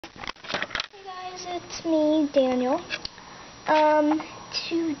Hey guys, it's me, Daniel.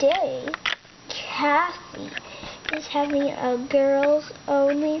 Today, Cathy is having a girls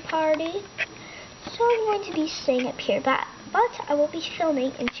only party. So I'm going to be staying up here, but I will be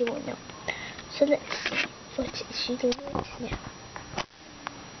filming and she won't know. So let's see, what is she doing now?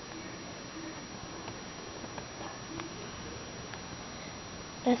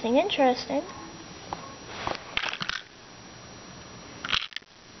 Nothing interesting.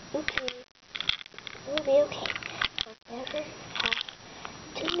 Okay. It will be okay. I'll never have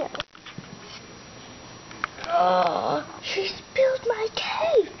to know. Oh, she spilled my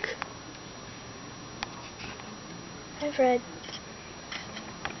cake! I've read.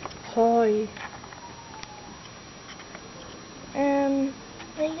 Hi.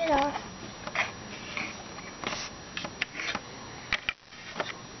 Take it off.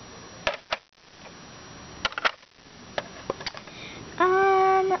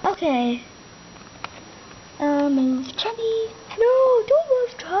 Okay. Move Chubby. No, don't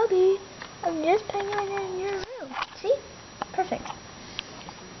move Chubby. I'm just putting it in your room. See? Perfect.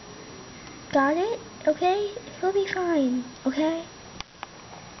 Got it? Okay? It'll be fine. Okay?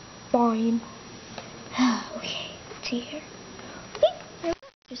 Fine. Okay. See here. Okay.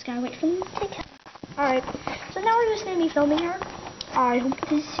 Just gotta wait for them to take it. Alright. So now we're just gonna be filming her. I hope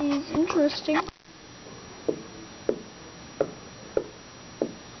this is interesting.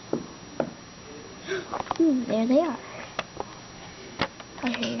 Ooh, there they are.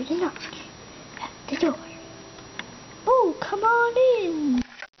 I heard a knock at the door. Oh, come on in,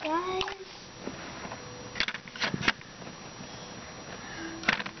 guys.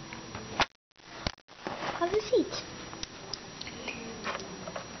 Have a seat.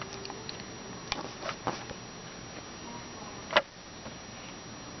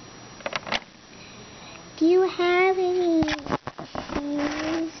 Do you have any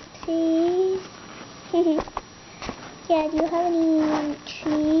cheese, please? Yeah, do you have any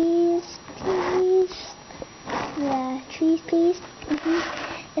trees, please? Yeah, trees, please.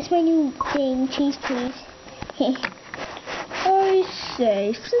 That's my new thing, cheese, please. I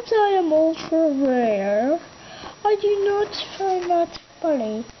say, since I am ultra rare, I do not find that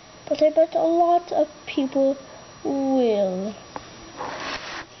funny, but I bet a lot of people will.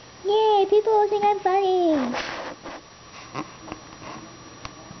 Yay, people will think I'm funny.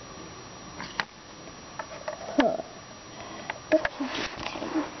 Huh.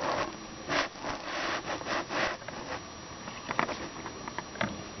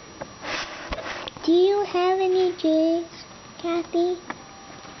 Do you have any J's, Cathy?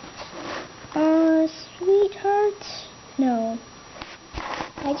 Sweetheart? No.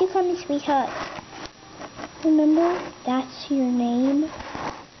 Why'd you call me sweetheart? Remember, that's your name?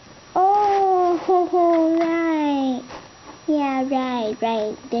 Oh, right. Yeah, right.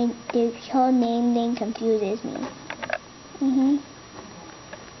 The whole name thing confuses me.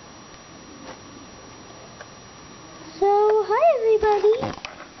 So, hi everybody.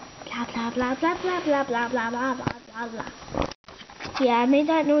 Blah blah blah blah blah blah blah blah blah blah blah. Yeah, I made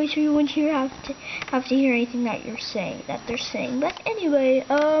that noise so you wouldn't have to hear anything that they're saying. But anyway,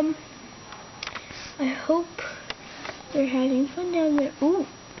 I hope they're having fun down there. Ooh,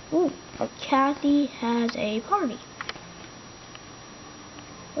 Cathy has a party.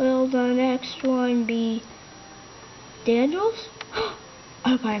 Will the next one be Daniel's? I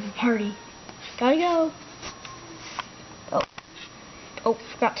hope I have a party. Gotta go. Oh,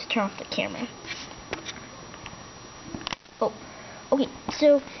 forgot to turn off the camera. Oh, okay,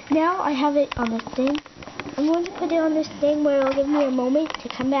 so now I have it on this thing. I'm going to put it on this thing where it'll give me a moment to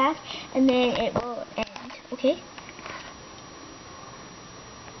come back, and then it will end, okay?